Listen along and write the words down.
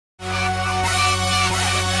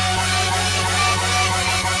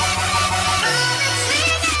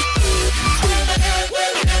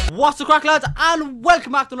What's the crack, lads, and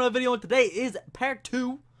welcome back to another video. And today is part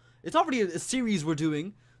 2. It's not really a series we're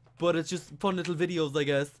doing, but it's just fun little videos, I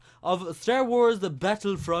guess, of Star Wars the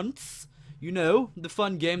Battlefronts. You know, the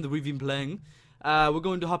fun game that we've been playing. We're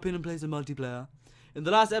going to hop in and play some multiplayer. In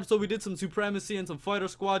the last episode we did some Supremacy and some Fighter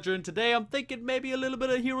Squadron. Today I'm thinking maybe a little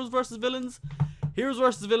bit of Heroes versus Villains. Heroes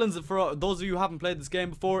vs. Villains, for those of you who haven't played this game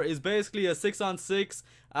before, is basically a 6-on-6.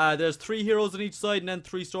 There's 3 heroes on each side and then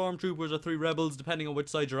 3 stormtroopers or 3 rebels, depending on which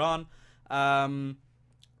side you're on.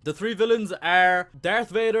 The 3 villains are Darth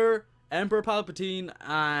Vader, Emperor Palpatine,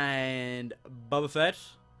 and Boba Fett.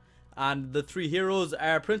 And the 3 heroes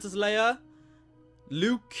are Princess Leia,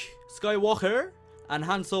 Luke Skywalker, and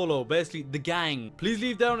Han Solo, basically the gang. Please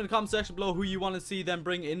leave down in the comment section below who you want to see them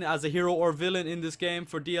bring in as a hero or villain in this game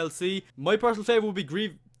for DLC. My personal favorite would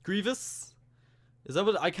be Grievous. Is that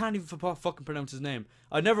what? I can't even fucking pronounce his name.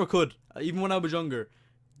 I never could, even when I was younger.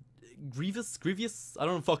 Grievous? I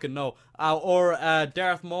don't fucking know. Or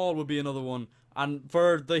Darth Maul would be another one. And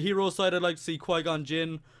for the hero side, I'd like to see Qui-Gon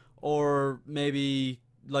Jinn, or maybe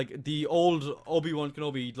like the old Obi-Wan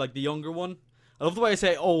Kenobi, like the younger one. I love the way I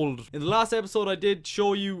say old. In the last episode I did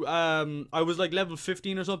show you, I was like level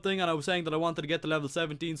 15 or something, and I was saying that I wanted to get to level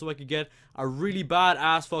 17 so I could get a really bad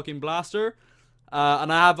ass fucking blaster.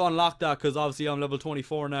 And I have unlocked that because obviously I'm level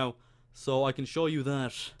 24 now. So I can show you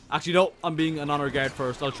that. Actually no, I'm being an honor guard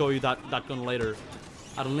first. I'll show you that gun later.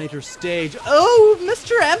 At a later stage. Oh,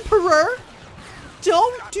 Mr. Emperor!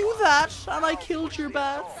 Don't do that! And I killed your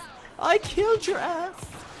ass. I killed your ass.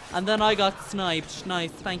 And then I got sniped. Nice,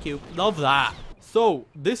 thank you. Love that. So,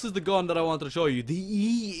 this is the gun that I wanted to show you.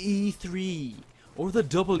 The EE3. Or the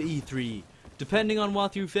double E3. Depending on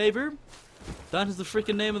what you favor. That is the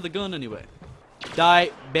freaking name of the gun anyway.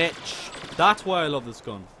 Die, bitch. That's why I love this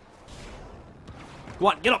gun. Go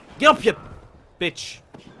on, get up, you bitch.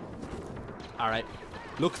 Alright.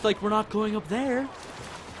 Looks like we're not going up there.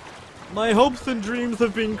 My hopes and dreams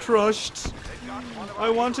have been crushed. I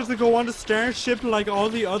wanted to go on a starship like all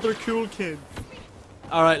the other cool kids.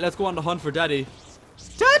 Alright, let's go on the hunt for Daddy.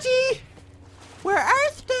 Daddy! Where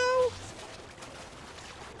art thou?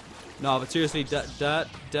 No, but seriously, Dad.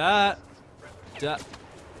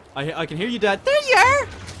 I can hear you, Dad. There you are!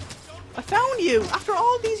 I found you after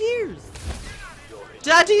all these years.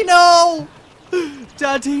 Daddy, no!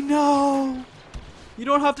 Daddy, no! You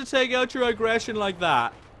don't have to take out your aggression like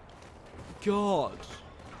that. God.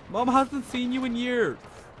 Mom hasn't seen you in years.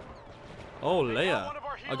 Oh, Leia.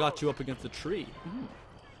 I got you up against a tree.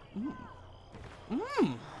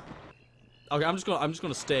 Okay, I'm just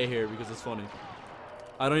gonna stay here because it's funny.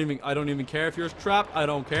 I don't even care if you're trapped. I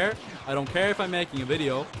don't care. I don't care if I'm making a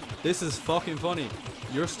video. This is fucking funny.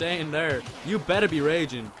 You're staying there. You better be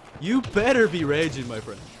raging. You better be raging, my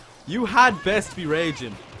friend. You had best be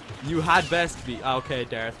raging. You had best be. Okay,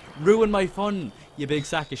 Darth. Ruin my fun, you big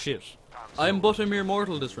sack of shit. I'm but a mere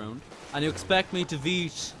mortal this round, and you expect me to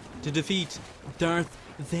defeat Darth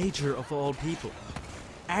Vader of all people.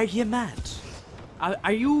 Are you mad?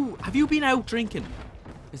 Have you been out drinking?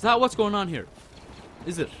 Is that what's going on here?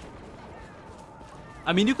 Is it?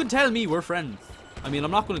 I mean, you can tell me we're friends. I mean,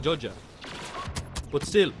 I'm not going to judge you. But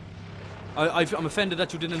still, I'm offended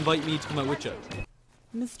that you didn't invite me to come out with you.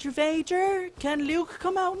 Mr. Vader, can Luke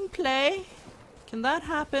come out and play? Can that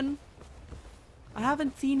happen? I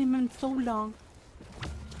haven't seen him in so long.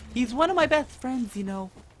 He's one of my best friends, you know.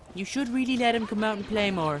 You should really let him come out and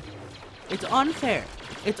play more. It's unfair.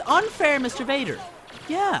 It's unfair, Mr. Vader.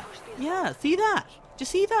 Yeah, see that? Do you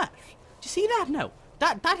see that? Do you see that? No.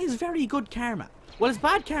 That is very good karma. Well, it's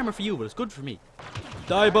bad karma for you, but it's good for me.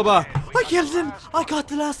 Die, Bubba. I killed him. I got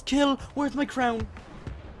the last kill. Where's my crown?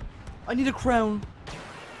 I need a crown.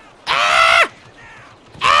 Ah!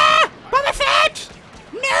 Ah! Boba Fett!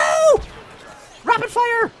 No! Rapid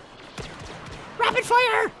fire! Rapid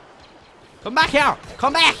fire! Come back here!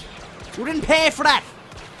 Come back! You didn't pay for that!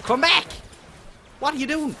 Come back! What are you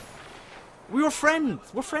doing? We were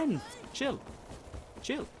friends. We're friends. Chill.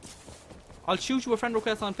 Chill. I'll shoot you a friend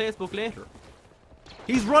request on Facebook later.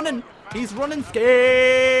 He's running. He's running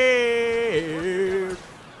scared.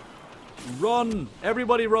 Run.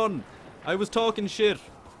 Everybody run. I was talking shit.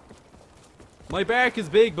 My bark is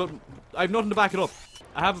big, but I have nothing to back it up.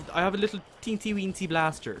 I have a little teensy weensy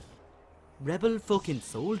blaster. Rebel fucking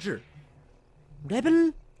soldier.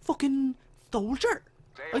 Rebel fucking soldier.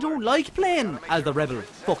 I don't like playing as the rebel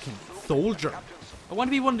fucking soldier. I want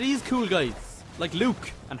to be one of these cool guys. Like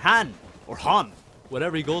Luke and Han. Or Han.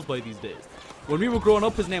 Whatever he goes by these days. When we were growing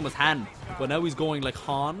up his name was Han. But now he's going like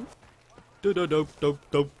Han.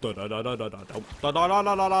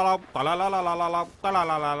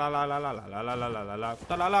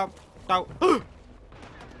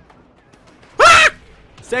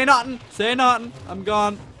 Say nothing. Say nothing. I'm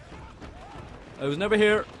gone. I was never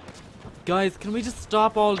here. Guys, can we just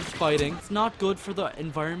stop all this fighting? It's not good for the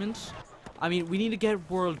environment. I mean, we need to get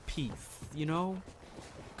world peace, you know?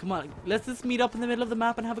 Come on, let's just meet up in the middle of the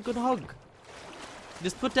map and have a good hug.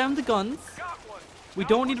 Just put down the guns. We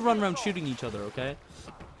don't need to run around shooting each other, okay?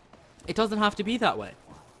 It doesn't have to be that way.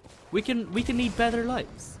 We can lead better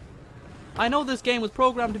lives. I know this game was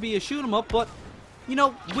programmed to be a shoot 'em up, but you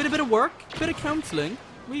know, with a bit of work, a bit of counseling,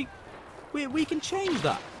 we can change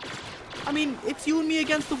that. I mean, it's you and me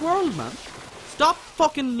against the world, man. Stop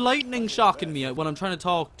fucking lightning shocking me when I'm trying to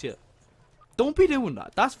talk to you. Don't be doing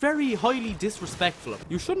that. That's very highly disrespectful.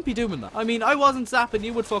 You shouldn't be doing that. I mean, I wasn't zapping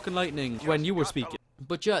you with fucking lightning when you were speaking.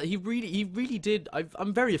 But yeah, he really did.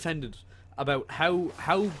 I'm very offended about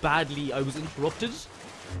how badly I was interrupted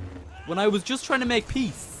when I was just trying to make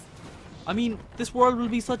peace. I mean, this world will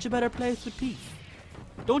be such a better place with peace.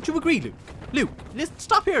 Don't you agree, Luke? Luke, listen,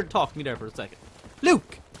 stop here and talk to me there for a second.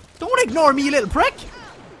 Luke, don't ignore me, you little prick.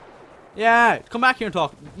 Yeah, come back here and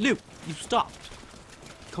talk. Luke, you stopped.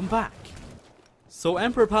 Come back. So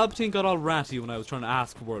Emperor Palpatine got all ratty when I was trying to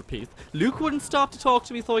ask for world peace. Luke wouldn't stop to talk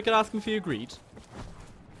to me so I could ask him if he agreed.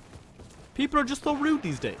 People are just so rude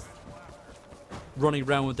these days. Running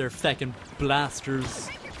around with their feckin' blasters.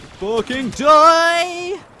 Fucking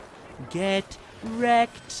die! Get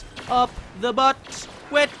wrecked up the butt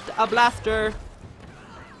with a blaster.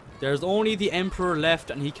 There's only the Emperor left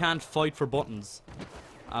and he can't fight for buttons.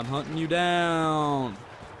 I'm hunting you down.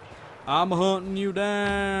 I'm hunting you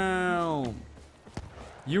down.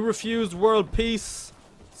 You refused world peace,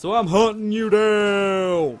 so I'm hunting you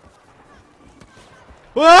down.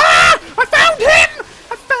 Ah! I found him!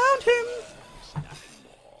 I found him!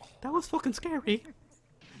 That was fucking scary.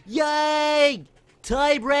 Yay!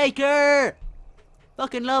 Tiebreaker!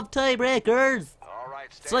 Fucking love tiebreakers.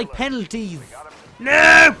 It's like penalties.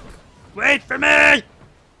 No! Wait for me! I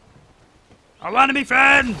want to be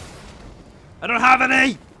friends! I don't have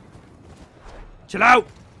any! Chill out!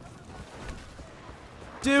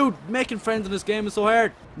 Dude, making friends in this game is so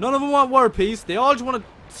hard. None of them want world peace. They all just want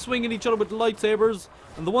to swing at each other with lightsabers.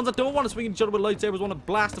 And the ones that don't want to swing at each other with lightsabers want to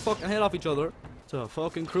blast the fucking head off each other. It's a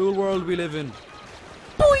fucking cruel world we live in.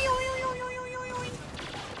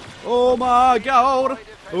 Oh my god!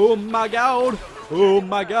 Oh my god! Oh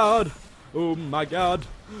my god! Oh my god!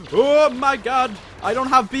 Oh my god! I don't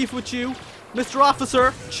have beef with you, Mr.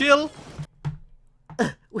 Officer. Chill.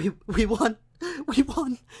 We won. We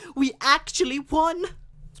won. We actually won.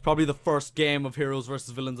 It's probably the first game of Heroes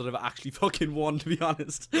versus Villains that I've actually fucking won, to be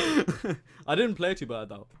honest. I didn't play too bad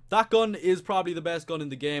though. That gun is probably the best gun in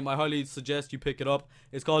the game. I highly suggest you pick it up.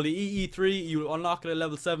 It's called the EE3. You unlock it at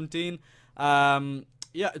level 17.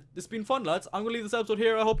 Yeah, it's been fun, lads. I'm going to leave this episode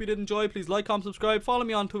here. I hope you did enjoy. Please like, comment, subscribe. Follow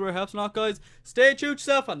me on Twitter. It helps a lot, guys. Stay tuned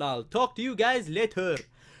yourself, and I'll talk to you guys later.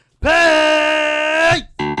 Peace!